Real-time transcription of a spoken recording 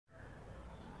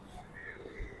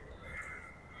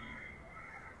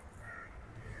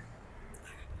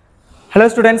Hello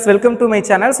students, welcome to my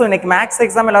channel. So இன்னைக்கு maths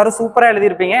exam எல்லாரும் சூப்பரா எழுதி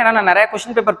இருப்பீங்க. ஏன்னா நான் நிறைய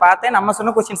क्वेश्चन பேப்பர் பார்த்தேன். நம்ம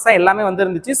சொன்ன क्वेश्चंस தான் எல்லாமே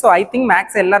வந்திருந்துச்சு. So I think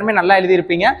மேக்ஸ் எல்லாரும் நல்லா எழுதி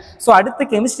இருப்பீங்க. So அடுத்து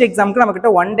கெமிஸ்ட்ரி எக்ஸாம்க்கு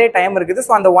நமக்கிட்ட 1 day டைம் இருக்குது.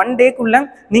 So அந்த 1 டேக்குள்ள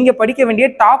நீங்க படிக்க வேண்டிய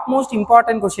டாப் மோஸ்ட்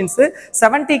இம்பார்ட்டன்ட் क्वेश्चंस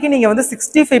 70க்கு நீங்க வந்து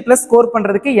 65+ ஸ்கோர்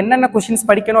பண்றதுக்கு என்னென்ன क्वेश्चंस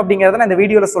படிக்கணும் அப்படிங்கறத நான் இந்த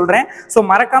வீடியோல சொல்றேன். So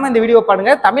மறக்காம இந்த வீடியோ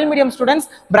பாருங்க. Tamil medium students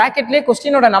பிராக்கெட்லயே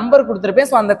क्वेश्चनோட number கொடுத்திருப்பேன்.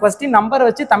 So அந்த क्वेश्चन நம்பரை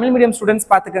வச்சு தமிழ் மீடியம் ஸ்டூடண்ட்ஸ்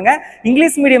பாத்துக்கங்க.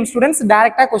 இங்கிலீஷ் மீடியம் ஸ்டூடண்ட்ஸ்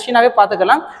டைரக்டா क्वेश्चनாவே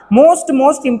பாத்துக்கலாம்.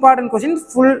 most important question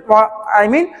full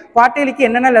quarterly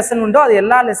என்னென்ன லெசன் உண்டோ அது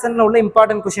எல்லா லெசன்ல உள்ள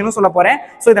இம்பார்ட்டன்ட் क्वेश्चनனும் சொல்ல போறேன்.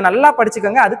 சோ இத நல்லா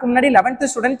படிச்சுக்கங்க. அதுக்கு முன்னாடி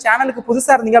 11th ஸ்டூடண்ட் சேனலுக்கு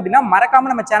புதுசா இருந்தீங்க அப்படினா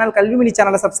மறக்காம நம்ம சேனல் கல்விமணி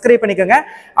சேனலை சப்ஸ்கிரைப் பண்ணிக்கங்க.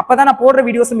 அப்பதான் நான் போடுற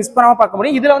வீடியோஸ் மிஸ் பண்ணாம பார்க்க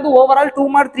முடியும். இதுல வந்து ஓவரால் 2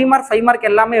 மார்க் 3 மார்க் 5 மார்க்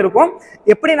எல்லாமே இருக்கும்.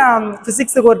 எப்படி நான்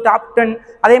பிசிக்ஸ்க்கு ஒரு டாப் 10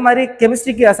 அதே மாதிரி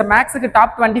கெமிஸ்ட்ரிக்கு மேக்ஸ்க்கு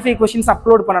டாப் 25 क्वेश्चंस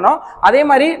அப்லோட் பண்ணனும். அதே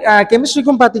மாதிரி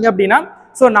கெமிஸ்ட்ரிக்கும் பாத்தீங்க அப்படினா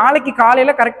சோ நாளைக்கு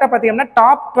காலையில கரெக்ட்டா பாத்தீங்கன்னா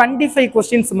டாப் 25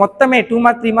 क्वेश्चंस மொத்தமே 2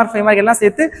 மார்க் 3 மார்க் 5 மார்க் எல்லாம்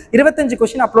சேர்த்து 25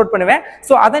 क्वेश्चन அப்லோட் பண்ணுவேன்.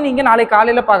 சோ அத நீங்க நாளைக்கு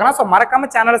காலையில பார்க்கலாம். சோ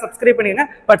மறக்காம சேனலை சப்ஸ்கிரைப் பண்ணிடுங்க.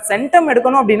 பட் சென்டம்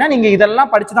எடுக்கணும் அப்படினா நீங்க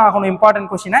இதெல்லாம் படிச்சு தான் ஆகணும்.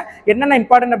 இம்பார்ட்டன்ட் क्वेश्चन என்னென்ன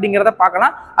இம்பார்ட்டன்ட் அப்படிங்கறத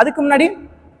பார்க்கலாம். அதுக்கு முன்னாடி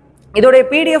இதோட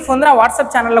PDF வந்து நான்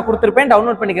வாட்ஸ்அப் சேனல்ல கொடுத்திருப்பேன்,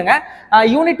 டவுன்லோட் பண்ணிக்கங்க.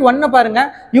 யூனிட் 1 பாருங்க.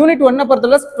 யூனிட் 1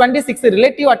 பொறுத்தவரை 26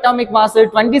 relative atomic mass,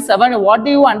 27 what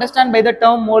to you understand by the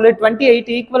term mole,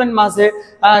 28 equivalent mass,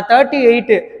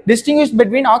 38 distinguish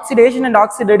between oxidation and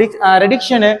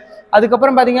ரெடிக்ஷன்.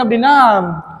 அதுக்கப்புறம் பாத்தீங்க அப்படின்னா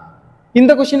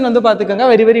இந்த क्वेश्चन வந்து பாத்துக்கங்க,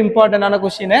 வெரி வெரி இம்பார்ட்டன்டான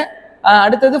क्वेश्चन.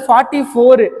 அடுத்தது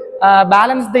 44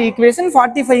 பேலன்ஸ் த ஈக்குவேஷன்,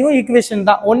 45 ஈக்குவேஷன்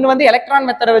தான். ஒன்னு வந்து எலக்ட்ரான்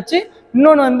மெத்தட வச்சு,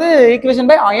 இன்னொன்று வந்து equation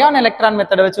by ion electron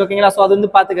method வச்சு. ஓகேங்களா? ஸோ அது வந்து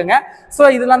பார்த்துக்கோங்க. ஸோ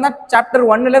இதெல்லாம் தான் chapter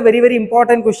 1ல very very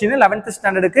important question 11th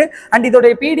ஸ்டாண்டர்டுக்கு. And இதோட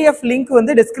PDF லிங்க்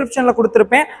வந்து டிஸ்கிரிப்ஷன்ல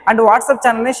கொடுத்துருப்பேன் அண்ட் வாட்ஸ்அப்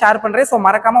சேனல்லையும் ஷேர் பண்றேன். ஸோ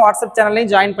மறக்காம வாட்ஸ்அப்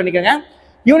சேனல்லையும் ஜாயின் பண்ணிக்கோங்க.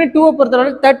 யூனிட் 2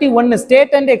 பொறுத்தவரை 31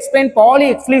 state and explain Pauli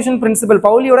exclusion principal,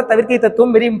 பவுலியோட தவிர்க்கை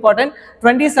தத்துவம், very important.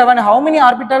 27 how many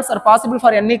orbitals R possible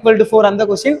for n = 4 அந்த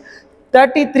question.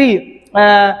 33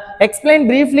 explain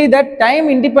briefly that time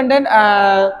independent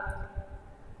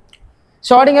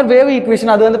Schrodinger wave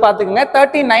equation, அது வந்து பாத்துக்கோங்க.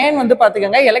 39 வந்து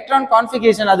பாத்துக்கோங்க எலக்ட்ரான்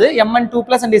கான்ஃபிகரேஷன், அது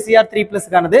Mn2+ and Cr3+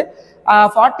 கானது.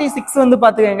 46 வந்து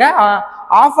பாத்துக்கோங்க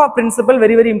ஆஃபா பிரின்சிபல்,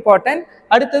 வெரி வெரி இம்பார்ட்டன்ட்.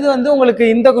 அடுத்தது வந்து உங்களுக்கு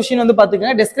இந்த क्वेश्चन வந்து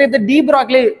பாத்துக்கோங்க டெஸ்கிரைப் தி D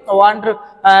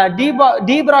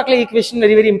ப்ராக்லி equation,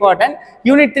 very very important.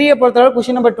 Unit 3 பொறுத்தவரை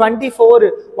question number 24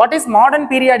 what is modern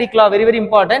periodic law, very very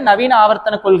important, நவீன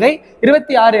ஆவர்த்தன கொள்கை.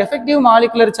 26 effective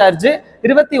molecular charge.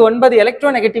 29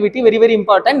 electro negativity, very very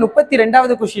important.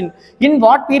 32வது question in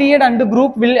what period and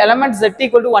group will element Z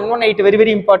 = 118, very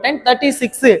very important.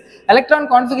 36 electron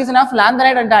configuration of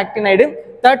lanthanide and actinide.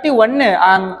 31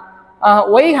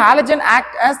 why halogen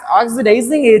act as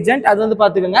oxidizing agent, அது வந்து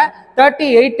பாத்துக்கோங்க.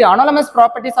 38 anomalous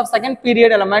properties of second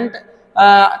period element.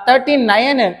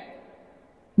 39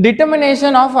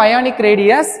 determination of ionic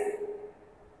radius.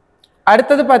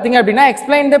 அடுத்தது பாத்தீங்க அப்படின்னா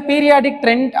explain the periodic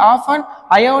trend of an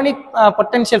ionic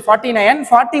potential. 49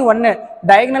 41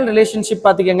 diagonal relationship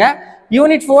பாத்துக்கோங்க.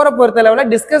 Unit 4 பொறுத்தளவுல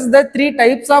discuss the 3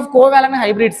 types of covalent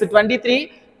hybrids.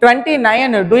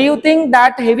 29 do you think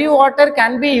that heavy water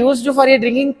can be used for a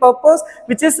drinking purpose,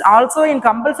 which is also in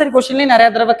compulsory question ல நிறைய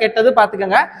தடவை கேட்டது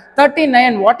பாத்துக்கங்க.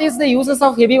 39 what is the uses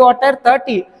of heavy water.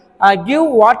 30 give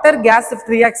water gas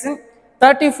reaction.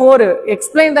 34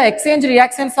 explain the exchange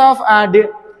reactions of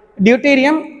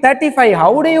deuterium. 35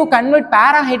 how do you convert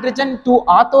para hydrogen to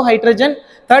ortho hydrogen.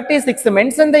 36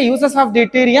 mention the uses of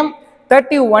deuterium.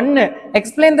 31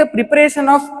 explain the preparation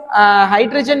of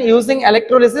hydrogen using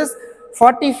electrolysis.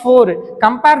 44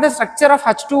 compare the structure of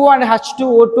H2O and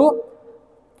H2O2.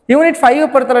 Unit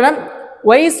 5 பொறுத்தவரை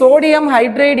why sodium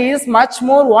hydride is much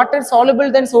more water soluble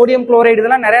than sodium chloride,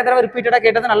 இதெல்லாம் நிறைய தடவை ரிப்பீட்டடா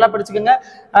கேட்டது, நல்லா படிச்சுக்கோங்க.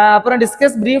 அப்புறம்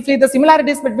discuss briefly the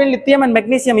similarities between lithium and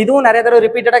magnesium, இதுவும் நிறைய தடவை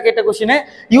ரிப்பீட்டடா கேட்ட question.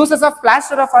 uses of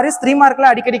plaster of paris 3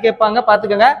 மார்க்ல அடிக்கடி கேட்பாங்க,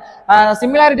 பாத்துக்கோங்க.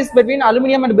 similarities between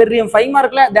aluminum and barium 5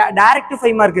 மார்க்ல direct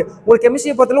 5 mark. ஒரு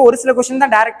கெமிஸ்ட்ரி பொறுத்தவரை ஒரு சில क्वेश्चन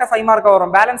தான் டைரக்டா 5 மார்க்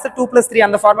வரும், பேலன்ஸ் 2+3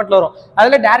 அந்த ஃபார்மட்ல வரும்.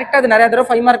 அதுல டைரக்டா அது நிறைய தடவை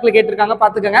 5 மார்க்ல கேட்டிருக்காங்க,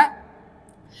 பாத்துக்கோங்க.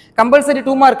 Compulsory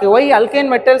 2 mark why alkane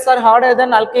metals are harder than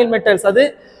alkyl metals, அது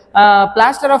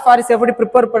பிளாஸ்டர் ஆஃப் பாரிஸ் எப்படி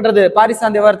ப்ரிப்பேர் பண்றது, பாரிஸ்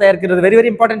அந்த எவ்வாறு தயாரிக்கிறது, very very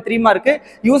important 3 mark.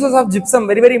 Uses of gypsum,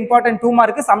 very very important 2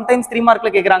 mark, sometimes 3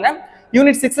 மார்க்ல கேக்குறாங்க.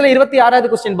 Unit 6ல 26வது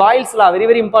question boils law, very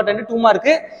very important 2 mark.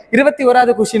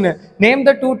 21வது question name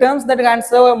the 2 terms that can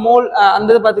serve a mole,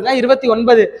 அந்த பாத்தீங்கன்னா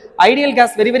 29 ideal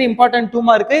case, very very important 2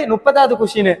 mark. 30வது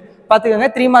question பாத்துக்கங்க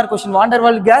 3 mark question van der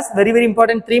Waals case, very very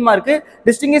important 3 mark.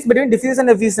 Distinguish between diffusion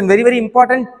and effusion, very very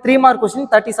important 3 mark question.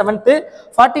 37th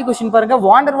 40 question பாருங்க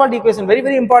வான் der Waals equation, very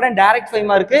very important direct 5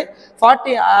 mark.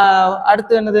 40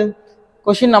 அடுத்து என்னது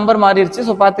question number மாறிடுச்சு,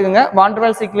 so பாத்துக்கங்க வான் der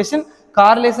Waals equation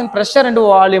correlation, pressure and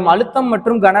volume, அழுத்தம்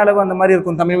மற்றும் கன அளவு அந்த மாதிரி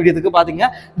இருக்கும் தமிழ் மீடியத்துக்கு பாத்தீங்க.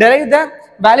 Derive the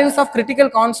values of critical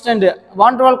constant,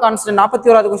 van der wall constant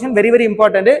 41வது question very very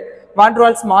important. Van der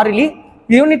Waals மாறிலி.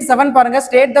 யூனிட் 7 பாருங்க,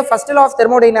 state the first law of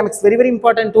thermodynamics very very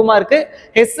important 2 mark.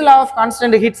 Has law of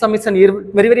constant heat summation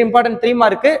very very important 3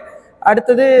 mark.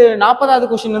 அடுத்தது 40வது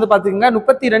question வந்து பாத்தீங்கன்னா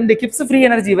 32 Gibbs free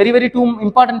energy very very 2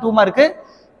 important 2 mark.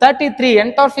 33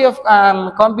 enthalpy of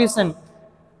காம்பஷன்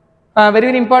very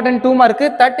very important 2 mark.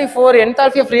 34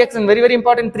 enthalpy of reaction very very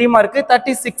important 3 mark.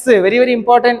 36 very very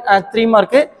important 3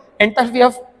 mark enthalpy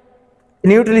of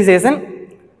neutralization.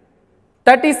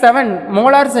 37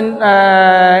 molar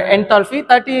enthalpy.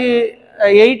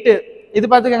 38 இது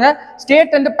பாத்துக்கங்க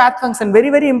state and path function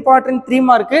very very important 3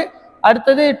 mark.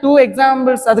 அடுத்தது 2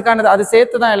 examples அதுக்கானது அது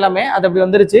சேர்த்து தான் எல்லாமே அது அப்படி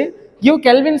வந்துருச்சு. give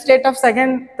Kelvin state of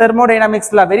second thermodynamics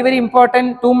law very very important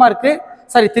 2 mark,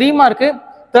 sorry 3 mark.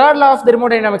 Third law of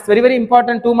thermodynamics very very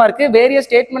important 2 mark. Various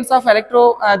statements of electro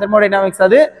thermodynamics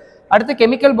adu. Adutha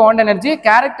chemical bond energy,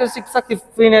 characteristics of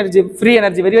free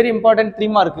energy very very important 3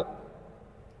 mark.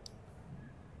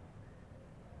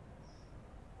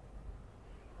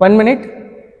 One minute.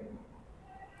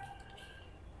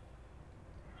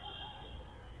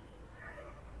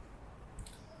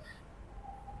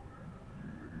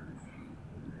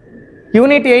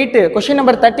 Unit 8, question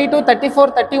number 32,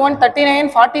 34, 31, 39,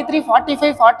 43,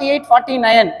 45, 48,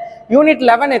 49. Unit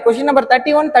 11, question number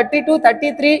 31, 32,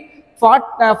 33,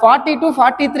 42,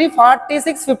 43,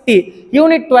 46, 50.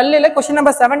 Unit 12, question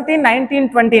number 17, 19,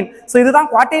 20. So, this is the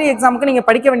quarterly exam. You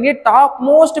can top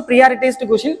most prioritized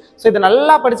question. So, this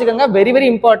is very very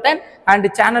important. And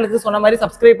channel is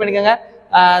subscribe.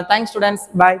 Thanks students.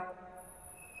 Bye.